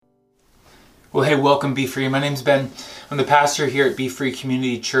Well, hey, welcome, Be Free. My name's Ben. I'm the pastor here at Be Free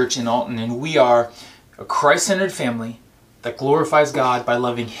Community Church in Alton, and we are a Christ-centered family that glorifies God by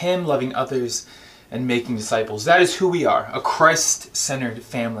loving Him, loving others, and making disciples. That is who we are, a Christ-centered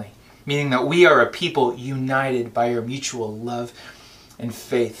family, meaning that we are a people united by our mutual love and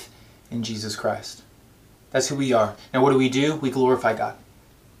faith in Jesus Christ. That's who we are. Now, what do? We glorify God.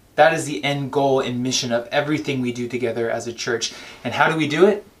 That is the end goal and mission of everything we do together as a church. And how do we do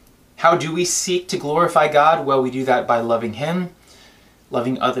it? How do we seek to glorify God? Well, we do that by loving Him,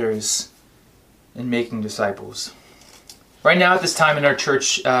 loving others, and making disciples. Right now at this time in our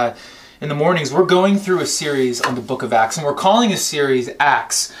church, in the mornings, we're going through a series on the book of Acts. And we're calling a series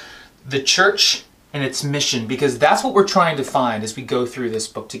Acts, the church and its mission, because that's what we're trying to find as we go through this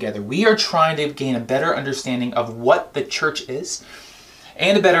book together. We are trying to gain a better understanding of what the church is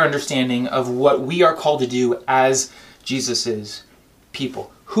and a better understanding of what we are called to do as Jesus'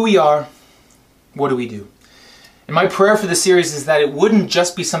 people. Who we are, what do we do? And my prayer for the series is that it wouldn't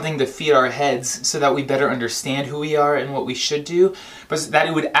just be something to feed our heads so that we better understand who we are and what we should do, but that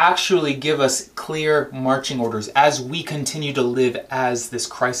it would actually give us clear marching orders as we continue to live as this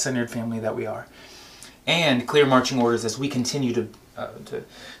Christ-centered family that we are. And clear marching orders as we continue to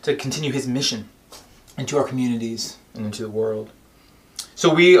continue His mission into our communities and into the world.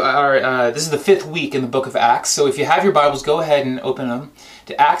 So we are, this is the 5th week in the book of Acts. So if you have your Bibles, go ahead and open them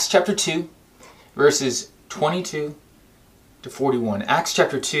to Acts chapter 2, verses 22 to 41. Acts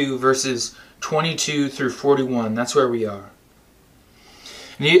chapter 2, verses 22 through 41. That's where we are.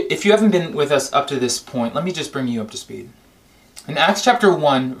 And if you haven't been with us up to this point, let me just bring you up to speed. In Acts chapter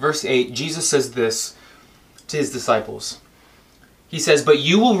 1, verse 8, Jesus says this to His disciples. He says, "But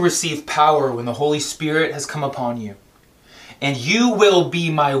you will receive power when the Holy Spirit has come upon you. And you will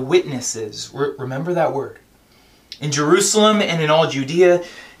be my witnesses." Remember that word. "In Jerusalem and in all Judea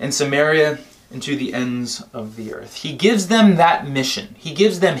and Samaria and to the ends of the earth." He gives them that mission. He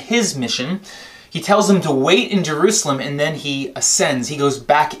gives them His mission. He tells them to wait in Jerusalem, and then He ascends. He goes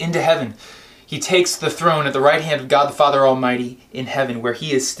back into heaven. He takes the throne at the right hand of God the Father Almighty in heaven, where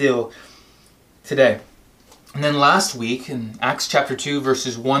He is still today. And then last week, in Acts chapter 2,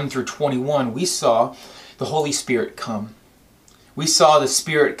 verses 1 through 21, we saw the Holy Spirit come. We saw the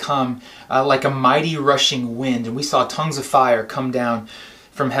Spirit come like a mighty rushing wind, and we saw tongues of fire come down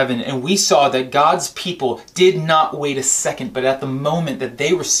from heaven, and we saw that God's people did not wait a second, but at the moment that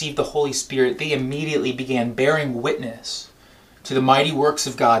they received the Holy Spirit, they immediately began bearing witness to the mighty works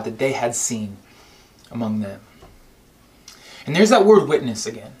of God that they had seen among them. And there's that word witness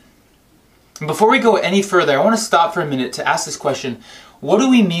again. And before we go any further, I want to stop for a minute to ask this question: what do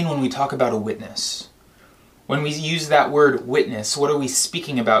we mean when we talk about a witness? When we use that word witness, what are we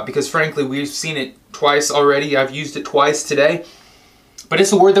speaking about? Because frankly, we've seen it twice already. I've used it twice today. But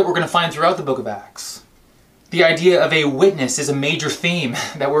it's a word that we're going to find throughout the book of Acts. The idea of a witness is a major theme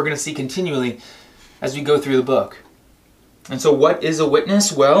that we're going to see continually as we go through the book. And so what is a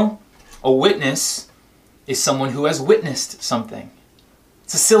witness? Well, a witness is someone who has witnessed something.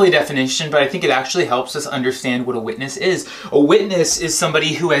 It's a silly definition, but I think it actually helps us understand what a witness is. A witness is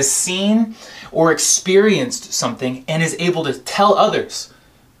somebody who has seen or experienced something and is able to tell others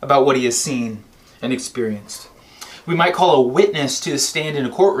about what he has seen and experienced. We might call a witness to stand in a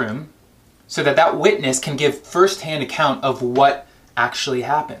courtroom so that that witness can give first-hand account of what actually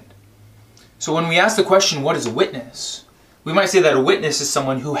happened. So when we ask the question, what is a witness? We might say that a witness is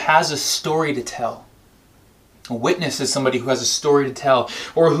someone who has a story to tell. A witness is somebody who has a story to tell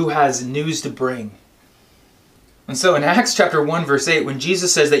or who has news to bring. And so in Acts chapter 1, verse 8, when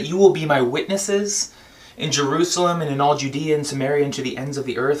Jesus says that you will be my witnesses in Jerusalem and in all Judea and Samaria and to the ends of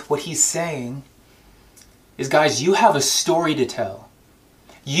the earth, what He's saying is, guys, you have a story to tell.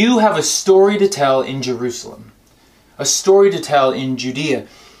 You have a story to tell in Jerusalem, a story to tell in Judea,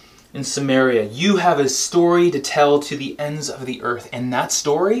 in Samaria. You have a story to tell to the ends of the earth, and that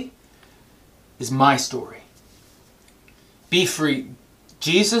story is my story. Be free.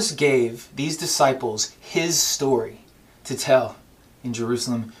 Jesus gave these disciples His story to tell in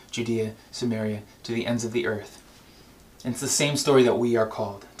Jerusalem, Judea, Samaria, to the ends of the earth. And it's the same story that we are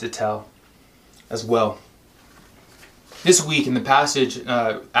called to tell as well. This week in the passage,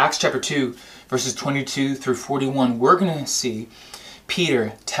 Acts chapter 2, verses 22 through 41, we're going to see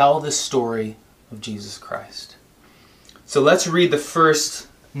Peter tell the story of Jesus Christ. So let's read the first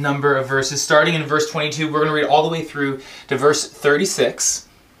number of verses. Starting in verse 22, we're going to read all the way through to verse 36.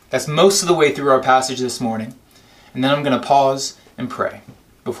 That's most of the way through our passage this morning. And then I'm going to pause and pray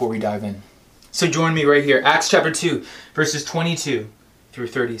before we dive in. So join me right here. Acts chapter 2, verses 22 through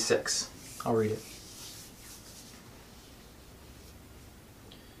 36. I'll read it.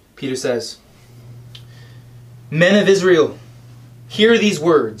 Peter says, Men of Israel, hear these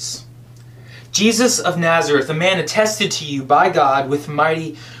words. Jesus of Nazareth, a man attested to you by God with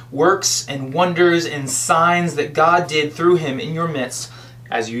mighty works and wonders and signs that God did through him in your midst,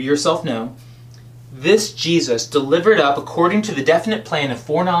 as you yourself know. This Jesus, delivered up according to the definite plan of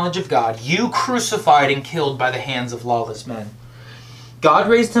foreknowledge of God, you crucified and killed by the hands of lawless men. God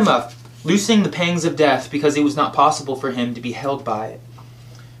raised him up, loosing the pangs of death, because it was not possible for him to be held by it.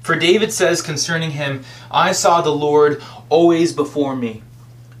 For David says concerning him, I saw the Lord always before me,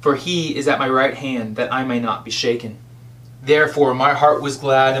 for he is at my right hand, that I may not be shaken. Therefore my heart was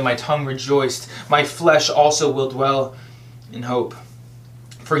glad, and my tongue rejoiced. My flesh also will dwell in hope.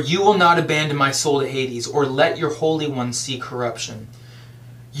 For you will not abandon my soul to Hades, or let your Holy One see corruption.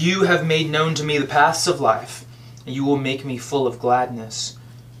 You have made known to me the paths of life, and you will make me full of gladness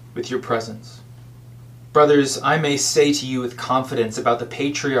with your presence. Brothers, I may say to you with confidence about the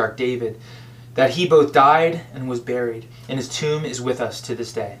patriarch David, that he both died and was buried, and his tomb is with us to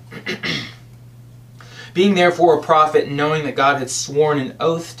this day. Being therefore a prophet, knowing that God had sworn an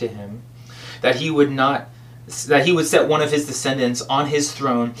oath to him, that he would set one of his descendants on his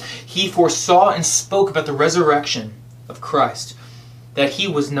throne, he foresaw and spoke about the resurrection of Christ, that he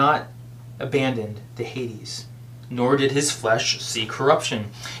was not abandoned to Hades, nor did his flesh see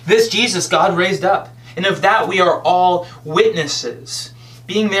corruption. This Jesus God raised up, and of that we are all witnesses.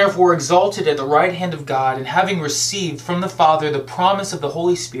 Being therefore exalted at the right hand of God, and having received from the Father the promise of the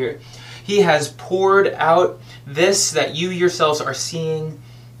Holy Spirit, he has poured out this that you yourselves are seeing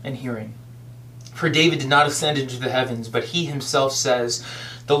and hearing. For David did not ascend into the heavens, but he himself says,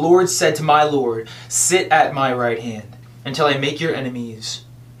 the Lord said to my Lord, sit at my right hand, until I make your enemies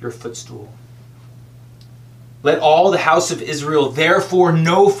your footstool. Let all the house of Israel therefore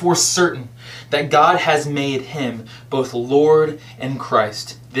know for certain that God has made him both Lord and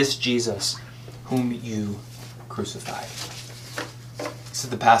Christ, this Jesus, whom you crucified. This is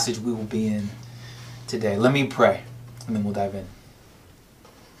the passage we will be in today. Let me pray, and then we'll dive in.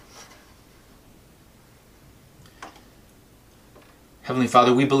 Heavenly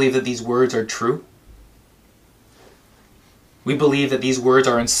Father, we believe that these words are true. We believe that these words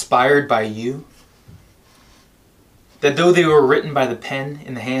are inspired by you. That though they were written by the pen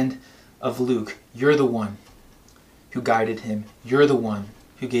in the hand of Luke, you're the one who guided him. You're the one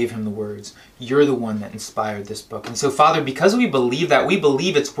who gave him the words. You're the one that inspired this book. And so, Father, because we believe that, we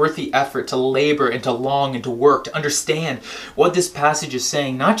believe it's worth the effort to labor and to long and to work, to understand what this passage is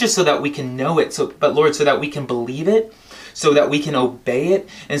saying, not just so that we can know it, but Lord, so that we can believe it, so that we can obey it,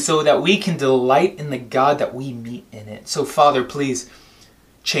 and so that we can delight in the God that we meet in it. So, Father, please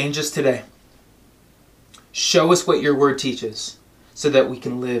change us today. Show us what your word teaches, so that we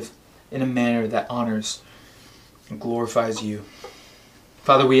can live in a manner that honors and glorifies you.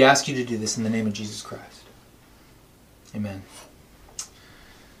 Father, we ask you to do this in the name of Jesus Christ. Amen.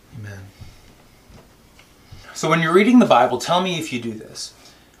 Amen. So when you're reading the Bible, tell me if you do this.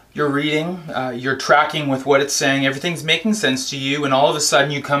 You're reading, you're tracking with what it's saying, everything's making sense to you, and all of a sudden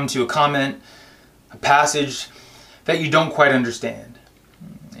you come to a comment, a passage that you don't quite understand.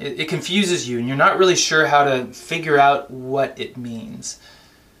 It confuses you, and you're not really sure how to figure out what it means.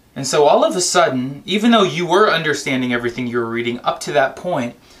 And so all of a sudden, even though you were understanding everything you were reading up to that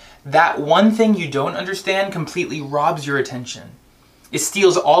point, that one thing you don't understand completely robs your attention. It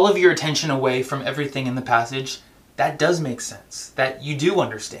steals all of your attention away from everything in the passage that does make sense, that you do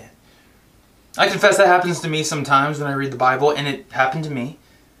understand. I confess that happens to me sometimes when I read the Bible, and it happened to me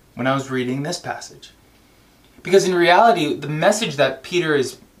when I was reading this passage. Because in reality, the message that Peter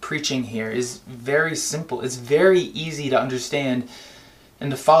is preaching here is very simple. It's very easy to understand and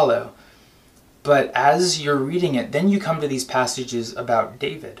to follow. But as you're reading it, then you come to these passages about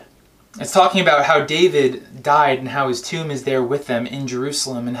David. It's talking about how David died and how his tomb is there with them in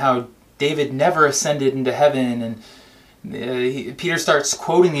Jerusalem, and how David never ascended into heaven. And Peter starts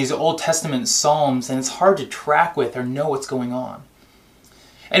quoting these Old Testament psalms, and it's hard to track with or know what's going on.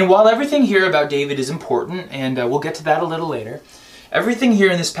 And while everything here about David is important, and we'll get to that a little later, everything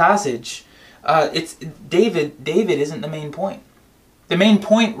here in this passage, it's David isn't the main point. The main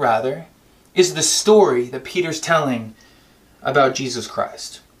point, rather, is the story that Peter's telling about Jesus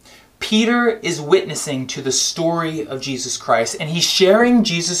Christ. Peter is witnessing to the story of Jesus Christ, and he's sharing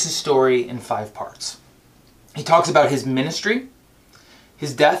Jesus' story in 5 parts. He talks about his ministry,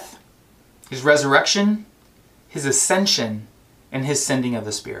 his death, his resurrection, his ascension, and his sending of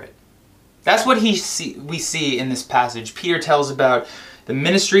the Spirit. That's what we see in this passage. Peter tells about the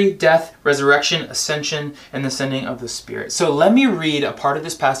ministry, death, resurrection, ascension, and the sending of the Spirit. So let me read a part of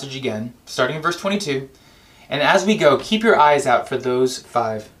this passage again, starting in verse 22. And as we go, keep your eyes out for those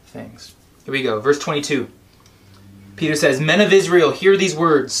 5 things. Here we go, verse 22. Peter says, "Men of Israel, hear these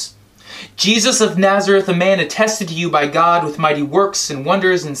words. Jesus of Nazareth, a man attested to you by God with mighty works and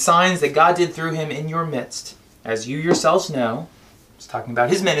wonders and signs that God did through him in your midst. As you yourselves know," he's talking about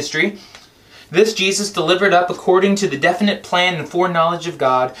his ministry, "this Jesus delivered up according to the definite plan and foreknowledge of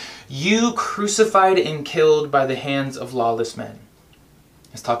God, you crucified and killed by the hands of lawless men."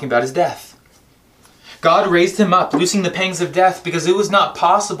 He's talking about his death. God raised him up, loosing the pangs of death, because it was not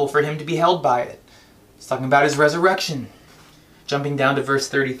possible for him to be held by it. He's talking about his resurrection. Jumping down to verse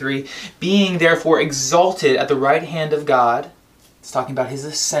 33, "Being therefore exalted at the right hand of God," it's talking about his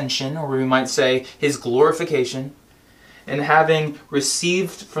ascension, or we might say his glorification, "and having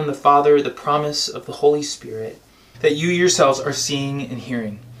received from the Father the promise of the Holy Spirit, that you yourselves are seeing and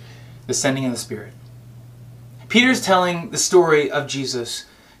hearing," the sending of the Spirit. Peter's telling the story of Jesus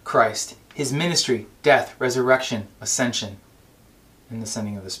Christ, his ministry, death, resurrection, ascension, and the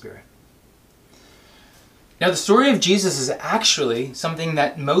sending of the Spirit. Now, the story of Jesus is actually something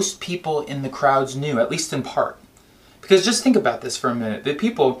that most people in the crowds knew, at least in part. Because just think about this for a minute. The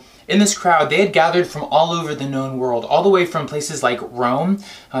people in this crowd, they had gathered from all over the known world, all the way from places like Rome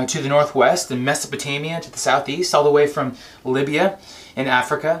to the northwest, and Mesopotamia to the southeast, all the way from Libya in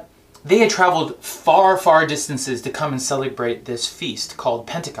Africa. They had traveled far, far distances to come and celebrate this feast called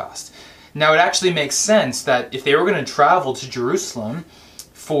Pentecost. Now, it actually makes sense that if they were going to travel to Jerusalem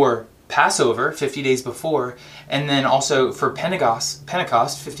for Passover 50 days before, and then also for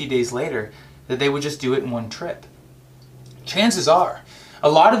Pentecost 50 days later, that they would just do it in one trip. Chances are, a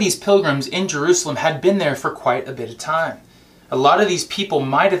lot of these pilgrims in Jerusalem had been there for quite a bit of time. A lot of these people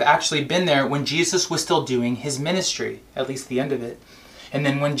might have actually been there when Jesus was still doing his ministry, at least the end of it, and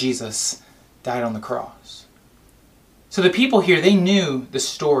then when Jesus died on the cross. So the people here, they knew the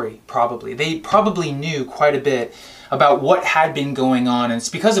story, probably. They probably knew quite a bit about what had been going on. And it's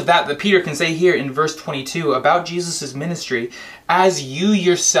because of that that Peter can say here in verse 22 about Jesus' ministry, "As you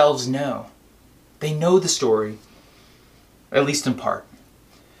yourselves know." They know the story, at least in part.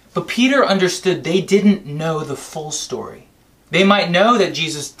 But Peter understood they didn't know the full story. They might know that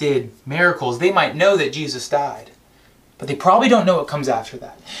Jesus did miracles. They might know that Jesus died. But they probably don't know what comes after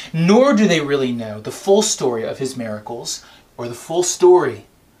that. Nor do they really know the full story of his miracles or the full story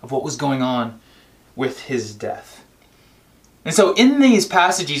of what was going on with his death. And so in these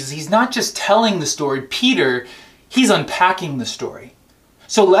passages, he's not just telling the story. Peter, he's unpacking the story.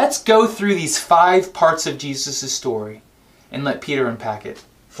 So let's go through these 5 parts of Jesus' story and let Peter unpack it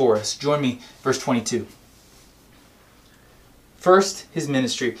for us. Join me, verse 22. First, his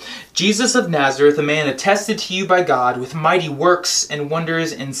ministry. "Jesus of Nazareth, a man attested to you by God with mighty works and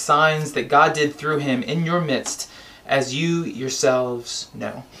wonders and signs that God did through him in your midst, as you yourselves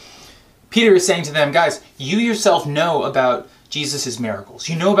know." Peter is saying to them, guys, you yourself know about Jesus' miracles.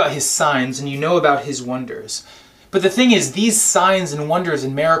 You know about his signs and you know about his wonders. But the thing is, these signs and wonders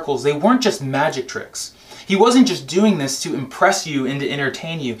and miracles, they weren't just magic tricks. He wasn't just doing this to impress you and to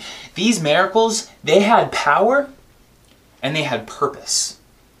entertain you. These miracles, they had power and they had purpose.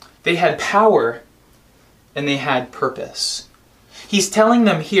 They had power and they had purpose. He's telling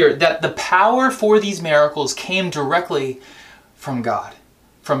them here that the power for these miracles came directly from God,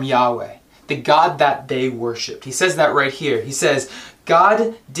 from Yahweh, the God that they worshipped. He says that right here. He says,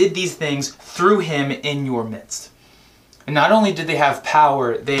 God did these things through him in your midst. And not only did they have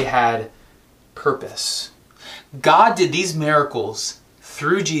power, they had purpose. God did these miracles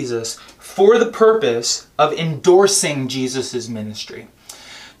through Jesus for the purpose of endorsing Jesus' ministry.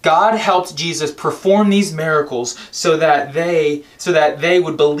 God helped Jesus perform these miracles so that they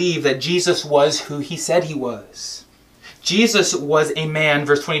would believe that Jesus was who he said he was. Jesus was a man,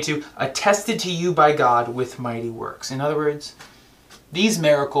 verse 22, attested to you by God with mighty works. In other words, these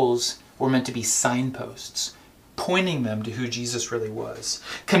miracles were meant to be signposts, pointing them to who Jesus really was,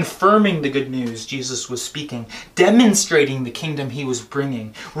 confirming the good news Jesus was speaking, demonstrating the kingdom he was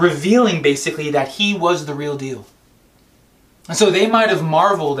bringing, revealing basically that he was the real deal. And so they might have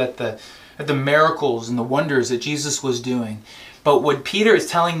marveled at the miracles and the wonders that Jesus was doing. But what Peter is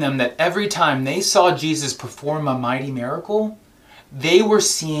telling them, that every time they saw Jesus perform a mighty miracle, they were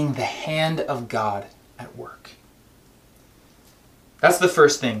seeing the hand of God at work. That's the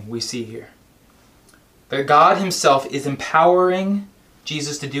first thing we see here. That God himself is empowering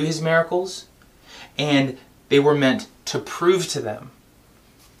Jesus to do his miracles, and they were meant to prove to them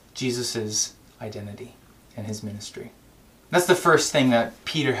Jesus' identity and his ministry. That's the first thing that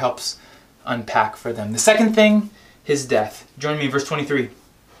Peter helps unpack for them. The second thing, his death. Join me in verse 23.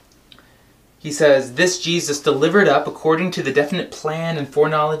 He says, "This Jesus delivered up according to the definite plan and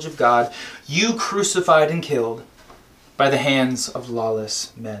foreknowledge of God, you crucified and killed by the hands of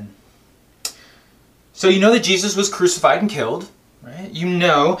lawless men." So you know that Jesus was crucified and killed, right? You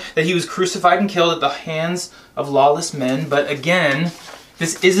know that he was crucified and killed at the hands of lawless men, but again,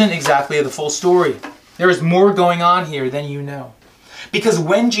 this isn't exactly the full story. There is more going on here than you know. Because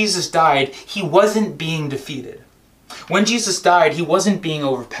when Jesus died, he wasn't being defeated. When Jesus died, he wasn't being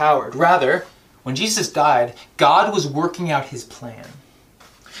overpowered. Rather, when Jesus died, God was working out his plan.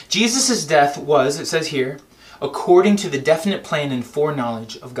 Jesus' death was, it says here, according to the definite plan and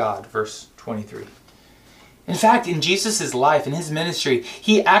foreknowledge of God, verse 23. In fact, in Jesus' life, in his ministry,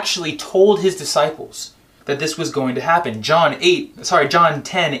 he actually told his disciples that this was going to happen. John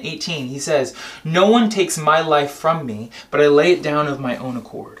 10:18, he says, "No one takes my life from me, but I lay it down of my own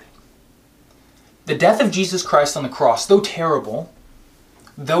accord." The death of Jesus Christ on the cross, though terrible,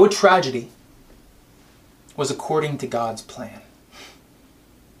 though a tragedy, was according to God's plan.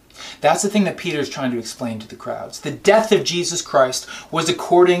 That's the thing that Peter is trying to explain to the crowds. The death of Jesus Christ was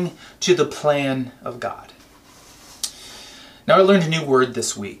according to the plan of God. Now I learned a new word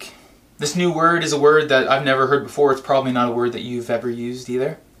this week. This new word is a word that I've never heard before. It's probably not a word that you've ever used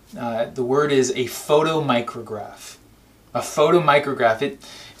either. The word is a photomicrograph. A photomicrograph.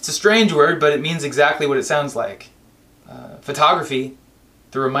 It's a strange word, but it means exactly what it sounds like. Photography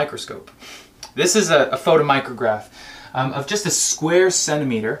through a microscope. This is a photomicrograph of just a square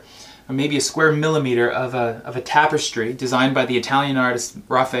centimeter, or maybe a square millimeter of a tapestry designed by the Italian artist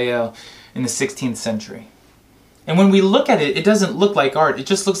Raphael in the 16th century. And when we look at it, it doesn't look like art. It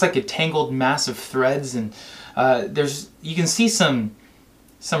just looks like a tangled mass of threads, and you can see some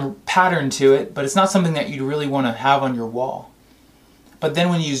pattern to it, but it's not something that you'd really want to have on your wall. But then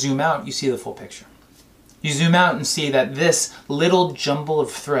when you zoom out, you see the full picture. You zoom out and see that this little jumble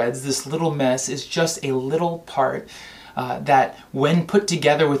of threads, this little mess, is just a little part that when put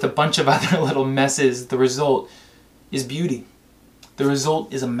together with a bunch of other little messes, the result is beauty. The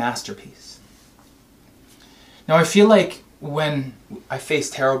result is a masterpiece. Now I feel like when I face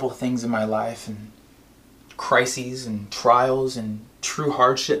terrible things in my life, and crises and trials and true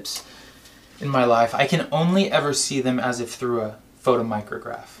hardships in my life, I can only ever see them as if through a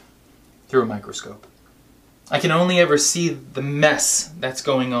photomicrograph, through a microscope. I can only ever see the mess that's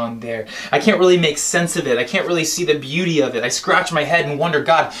going on there. I can't really make sense of it. I can't really see the beauty of it. I scratch my head and wonder,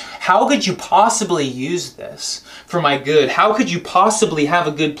 God, how could you possibly use this for my good? How could you possibly have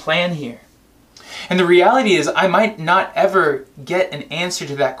a good plan here? And the reality is, I might not ever get an answer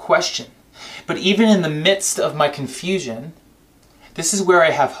to that question. But even in the midst of my confusion, this is where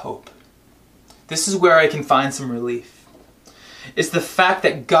I have hope. This is where I can find some relief. It's the fact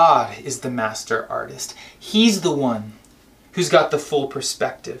that God is the master artist. He's the one who's got the full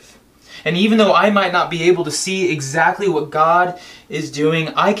perspective. And even though I might not be able to see exactly what God is doing,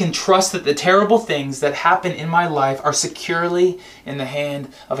 I can trust that the terrible things that happen in my life are securely in the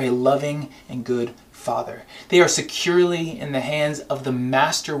hand of a loving and good Father. They are securely in the hands of the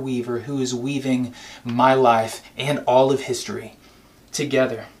master weaver who is weaving my life and all of history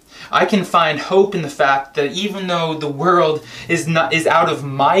together. I can find hope in the fact that even though the world is out of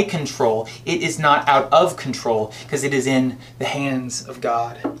my control, it is not out of control because it is in the hands of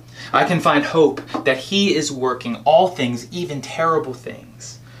God. I can find hope that He is working all things, even terrible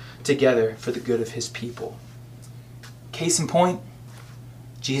things, together for the good of His people. Case in point,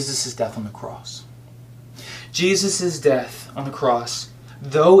 Jesus' death on the cross. Jesus' death on the cross,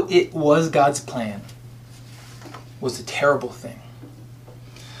 though it was God's plan, was a terrible thing.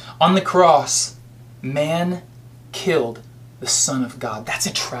 On the cross, man killed the Son of God. That's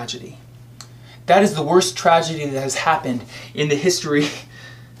a tragedy. That is the worst tragedy that has happened in the history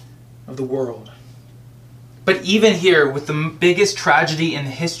of the world. But even here, with the biggest tragedy in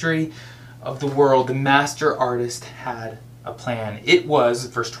the history of the world, the master artist had a plan. It was,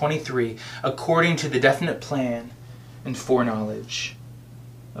 verse 23, according to the definite plan and foreknowledge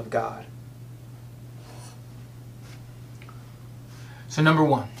of God. So number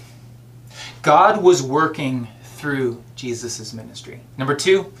one, God was working through Jesus' ministry. Number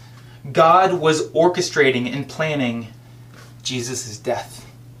two, God was orchestrating and planning Jesus' death.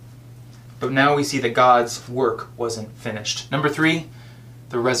 But now we see that God's work wasn't finished. Number three,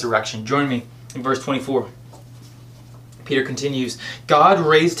 the resurrection. Join me in verse 24. Peter continues, God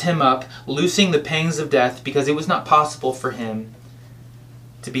raised him up, loosing the pangs of death, because it was not possible for him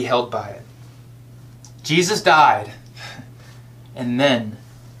to be held by it. Jesus died, and then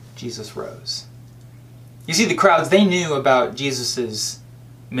Jesus rose. You see, the crowds, they knew about Jesus'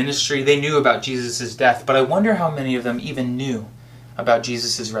 ministry, they knew about Jesus' death, but I wonder how many of them even knew about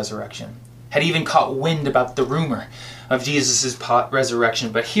Jesus' resurrection. had even caught wind about the rumor of Jesus'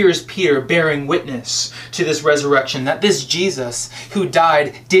 resurrection. But here's Peter bearing witness to this resurrection, that this Jesus who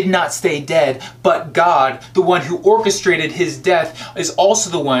died did not stay dead, but God, the one who orchestrated his death, is also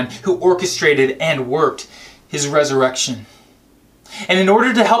the one who orchestrated and worked his resurrection. And in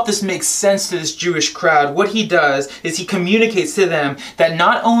order to help this make sense to this Jewish crowd, what he does is he communicates to them that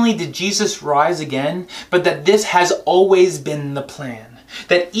not only did Jesus rise again, but that this has always been the plan.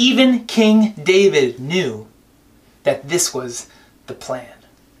 That even King David knew that this was the plan.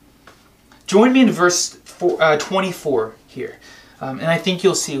 Join me in verse 24 here, and I think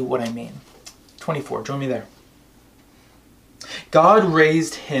you'll see what I mean. 24, join me there. God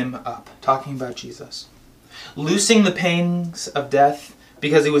raised him up, talking about Jesus, loosing the pangs of death,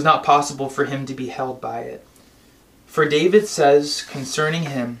 because it was not possible for him to be held by it. For David says concerning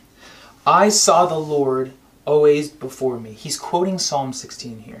him, I saw the Lord always before me. He's quoting Psalm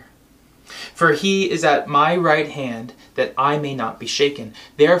 16 here. For he is at my right hand, that I may not be shaken.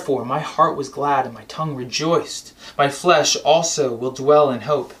 Therefore my heart was glad, and my tongue rejoiced. My flesh also will dwell in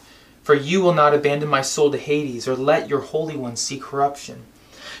hope. For you will not abandon my soul to Hades, or let your Holy One see corruption.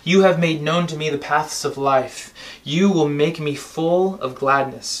 You have made known to me the paths of life. You will make me full of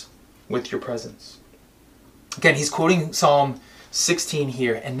gladness with your presence. Again, he's quoting Psalm 16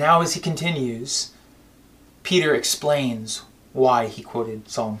 here. And now as he continues, Peter explains why he quoted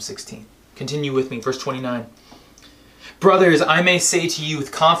Psalm 16. Continue with me, verse 29. Brothers, I may say to you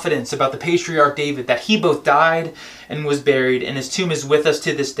with confidence about the patriarch David that he both died and was buried, and his tomb is with us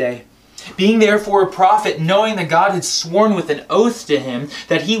to this day. Being therefore a prophet, knowing that God had sworn with an oath to him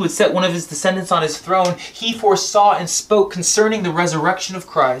that he would set one of his descendants on his throne, he foresaw and spoke concerning the resurrection of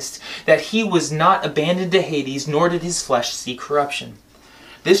Christ, that he was not abandoned to Hades, nor did his flesh see corruption.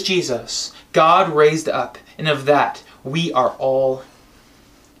 This Jesus God raised up, and of that we are all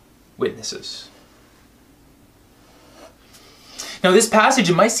witnesses. Now this passage,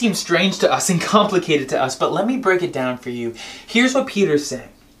 it might seem strange to us and complicated to us, but let me break it down for you. Here's what Peter's saying.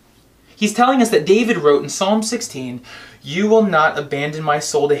 He's telling us that David wrote in Psalm 16, you will not abandon my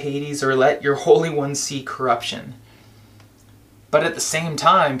soul to Hades, or let your Holy One see corruption. But at the same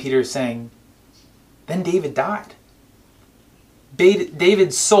time, Peter is saying, then David died.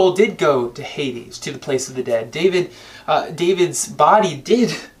 David's soul did go to Hades, to the place of the dead. David's body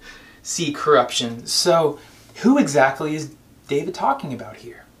did see corruption. So who exactly is David talking about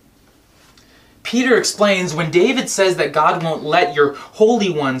here? Peter explains when David says that God won't let your Holy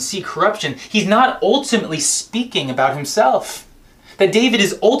One see corruption, he's not ultimately speaking about himself. That David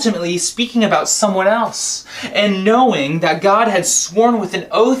is ultimately speaking about someone else. And knowing that God had sworn with an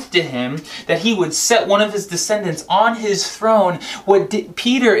oath to him that he would set one of his descendants on his throne, what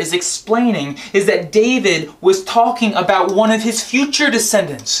Peter is explaining is that David was talking about one of his future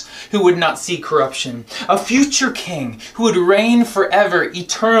descendants who would not see corruption. A future king who would reign forever,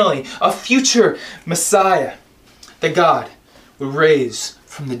 eternally. A future Messiah that God would raise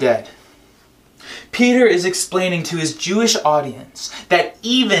from the dead. Peter is explaining to his Jewish audience that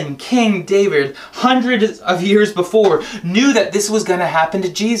even King David, hundreds of years before, knew that this was going to happen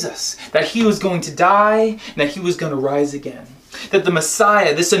to Jesus. That he was going to die and that he was going to rise again. That the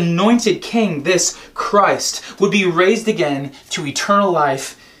Messiah, this anointed king, this Christ, would be raised again to eternal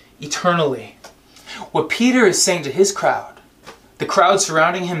life eternally. What Peter is saying to his crowd, the crowd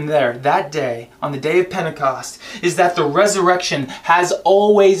surrounding him there that day, on the day of Pentecost, is that the resurrection has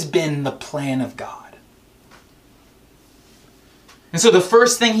always been the plan of God. And so the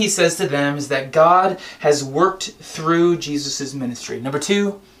first thing he says to them is that God has worked through Jesus' ministry. Number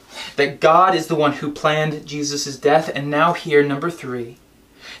two, that God is the one who planned Jesus' death. And now here, number three,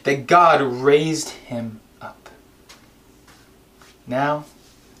 that God raised him up. Now,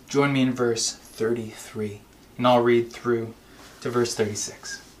 join me in verse 33, and I'll read through to verse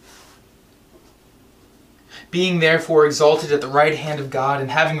 36. Being therefore exalted at the right hand of God,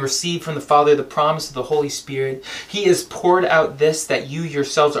 and having received from the Father the promise of the Holy Spirit, he has poured out this that you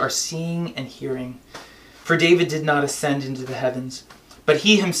yourselves are seeing and hearing. For David did not ascend into the heavens, but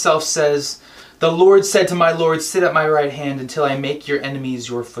he himself says, the Lord said to my Lord, sit at my right hand until I make your enemies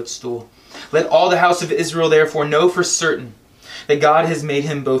your footstool. Let all the house of Israel therefore know for certain that God has made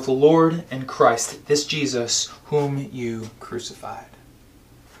him both Lord and Christ, this Jesus whom you crucified.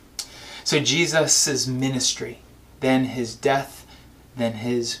 So Jesus' ministry, then his death, then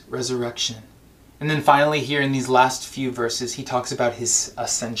his resurrection. And then finally here in these last few verses, he talks about his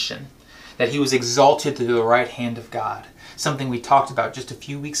ascension. That he was exalted to the right hand of God. Something we talked about just a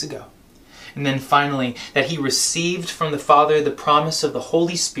few weeks ago. And then finally, that he received from the Father the promise of the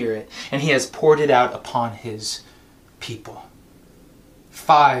Holy Spirit, and he has poured it out upon his people.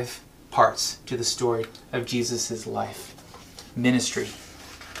 5 parts to the story of Jesus' life: ministry,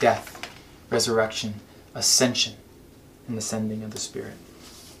 death, resurrection, ascension, and the sending of the Spirit.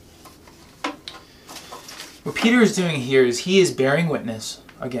 What Peter is doing here is he is bearing witness,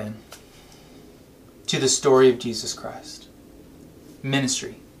 again, to the story of Jesus Christ.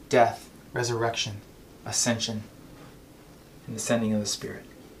 Ministry, death, resurrection, ascension, and the sending of the Spirit.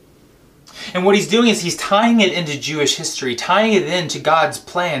 And what he's doing is he's tying it into Jewish history, tying it into God's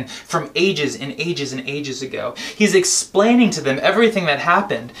plan from ages and ages and ages ago. He's explaining to them everything that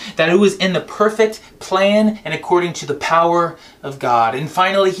happened, that it was in the perfect plan and according to the power of God. And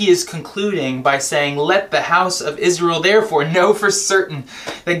finally, he is concluding by saying, "Let the house of Israel therefore know for certain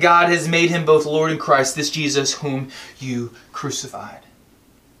that God has made him both Lord and Christ, this Jesus whom you crucified."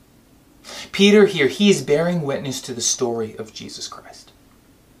 Peter here, he is bearing witness to the story of Jesus Christ.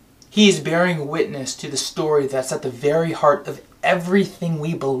 He is bearing witness to the story that's at the very heart of everything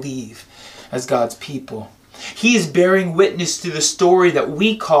we believe as God's people. He is bearing witness to the story that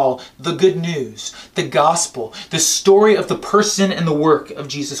we call the good news, the gospel, the story of the person and the work of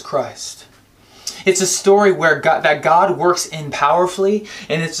Jesus Christ. It's a story where God works in powerfully,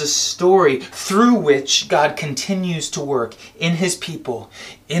 and it's a story through which God continues to work in his people,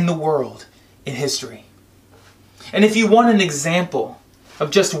 in the world, in history. And if you want an example of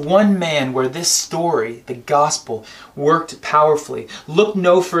just one man where this story, the gospel, worked powerfully, look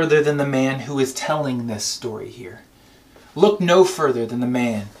no further than the man who is telling this story here. Look no further than the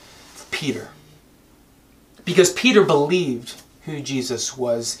man, Peter. Because Peter believed who Jesus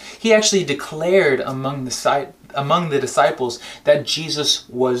was. He actually declared among the disciples that Jesus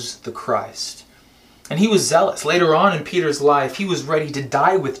was the Christ. And he was zealous. Later on in Peter's life, he was ready to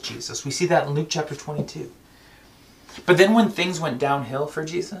die with Jesus. We see that in Luke chapter 22. But then when things went downhill for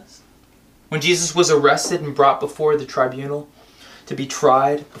Jesus, when Jesus was arrested and brought before the tribunal to be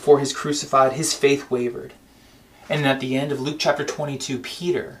tried before his crucified, his faith wavered. And at the end of Luke chapter 22,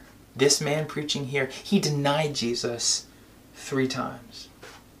 Peter, this man preaching here, he denied Jesus 3 times.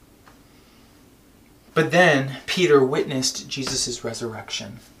 But then Peter witnessed Jesus'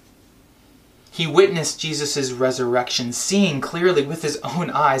 resurrection. He witnessed Jesus' resurrection, seeing clearly with his own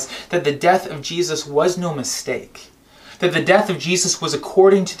eyes that the death of Jesus was no mistake. That the death of Jesus was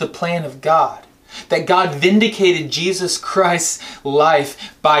according to the plan of God. That God vindicated Jesus Christ's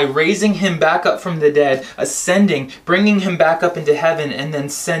life by raising him back up from the dead, ascending, bringing him back up into heaven, and then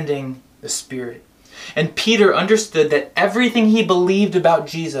sending the Spirit. And Peter understood that everything he believed about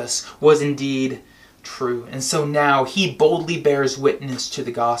Jesus was indeed true. And so now he boldly bears witness to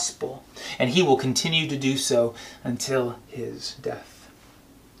the gospel. And he will continue to do so until his death.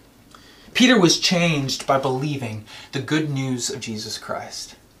 Peter was changed by believing the good news of Jesus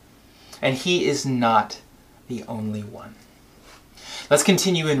Christ. And he is not the only one. Let's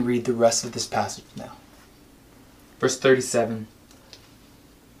continue and read the rest of this passage now. Verse 37.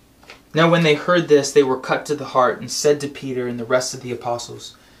 Now when they heard this, they were cut to the heart and said to Peter and the rest of the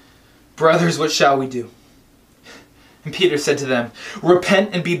apostles, "Brothers, what shall we do?" And Peter said to them, "Repent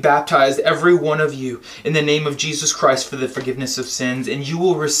and be baptized, every one of you, in the name of Jesus Christ for the forgiveness of sins, and you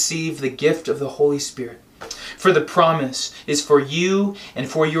will receive the gift of the Holy Spirit. For the promise is for you and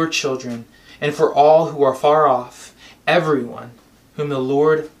for your children, and for all who are far off, everyone whom the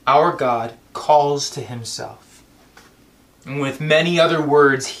Lord our God calls to himself." And with many other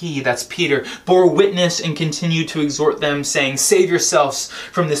words, he, that's Peter, bore witness and continued to exhort them, saying, "Save yourselves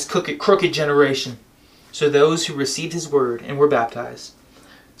from this crooked generation." So those who received his word and were baptized,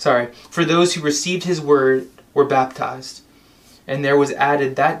 for those who received his word were baptized, and there was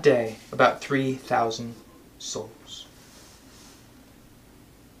added that day about 3,000 souls.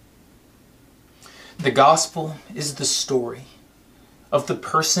 The gospel is the story of the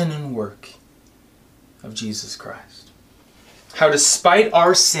person and work of Jesus Christ. How despite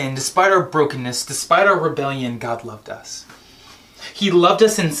our sin, despite our brokenness, despite our rebellion, God loved us. He loved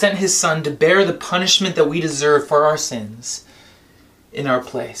us and sent his Son to bear the punishment that we deserve for our sins in our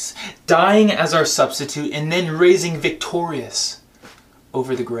place, dying as our substitute and then raising victorious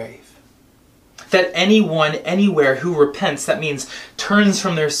over the grave. That anyone, anywhere who repents, that means turns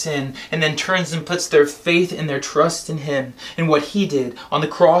from their sin and then turns and puts their faith and their trust in him and what he did on the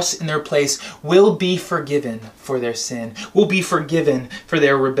cross in their place, will be forgiven for their sin, will be forgiven for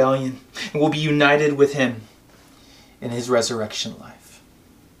their rebellion, and will be united with him in his resurrection life.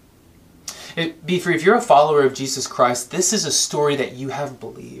 If you're a follower of Jesus Christ, this is a story that you have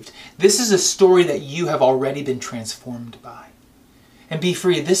believed. This is a story that you have already been transformed by. And be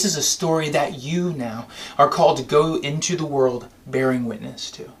free, this is a story that you now are called to go into the world bearing witness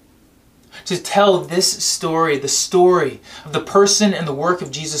to. to tell this story, the story of the person and the work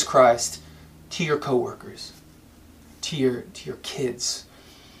of Jesus Christ, to your coworkers, to your kids,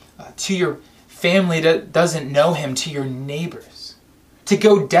 to your family that doesn't know him, to your neighbors. To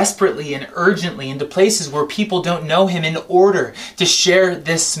go desperately and urgently into places where people don't know him in order to share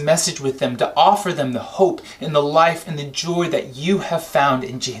this message with them, to offer them the hope and the life and the joy that you have found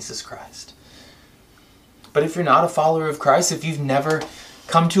in Jesus Christ. But if you're not a follower of Christ, if you've never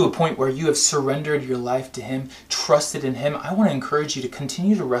come to a point where you have surrendered your life to him, trusted in him, I want to encourage you to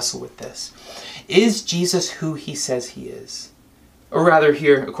continue to wrestle with this. Is Jesus who he says he is? Or rather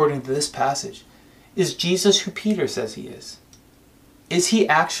here, according to this passage, is Jesus who Peter says he is? Is he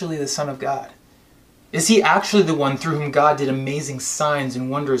actually the Son of God? Is he actually the one through whom God did amazing signs and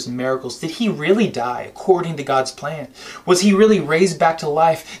wonders and miracles? Did he really die according to God's plan? Was he really raised back to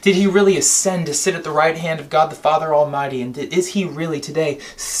life? Did he really ascend to sit at the right hand of God the Father Almighty? And is he really today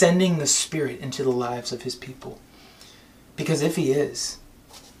sending the Spirit into the lives of his people? Because if he is,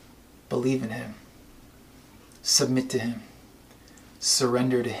 believe in him. Submit to him.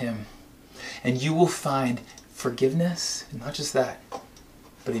 Surrender to him. And you will find forgiveness, and not just that,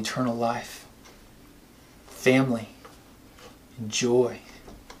 but eternal life, family, and joy,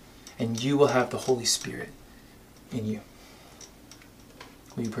 and you will have the Holy Spirit in you.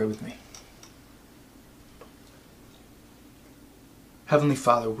 Will you pray with me? Heavenly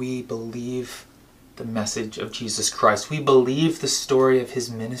Father, we believe the message of Jesus Christ. We believe the story of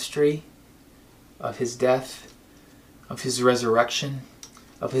his ministry, of his death, of his resurrection,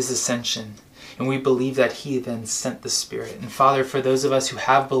 of his ascension. And we believe that he then sent the Spirit. And Father, for those of us who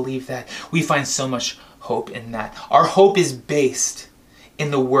have believed that, we find so much hope in that. Our hope is based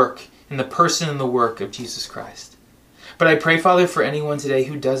in the work, in the person and the work of Jesus Christ. But I pray, Father, for anyone today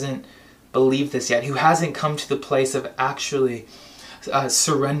who doesn't believe this yet, who hasn't come to the place of actually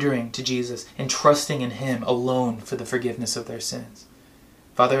surrendering to Jesus and trusting in him alone for the forgiveness of their sins.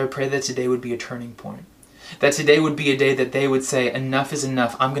 Father, I pray that today would be a turning point. That today would be a day that they would say, enough is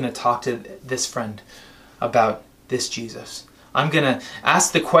enough. I'm going to talk to this friend about this Jesus. I'm going to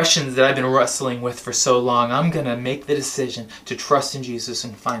ask the questions that I've been wrestling with for so long. I'm going to make the decision to trust in Jesus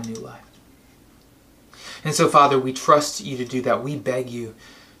and find new life. And so, Father, we trust you to do that. We beg you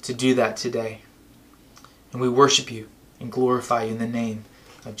to do that today. And we worship you and glorify you in the name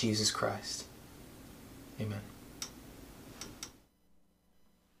of Jesus Christ. Amen.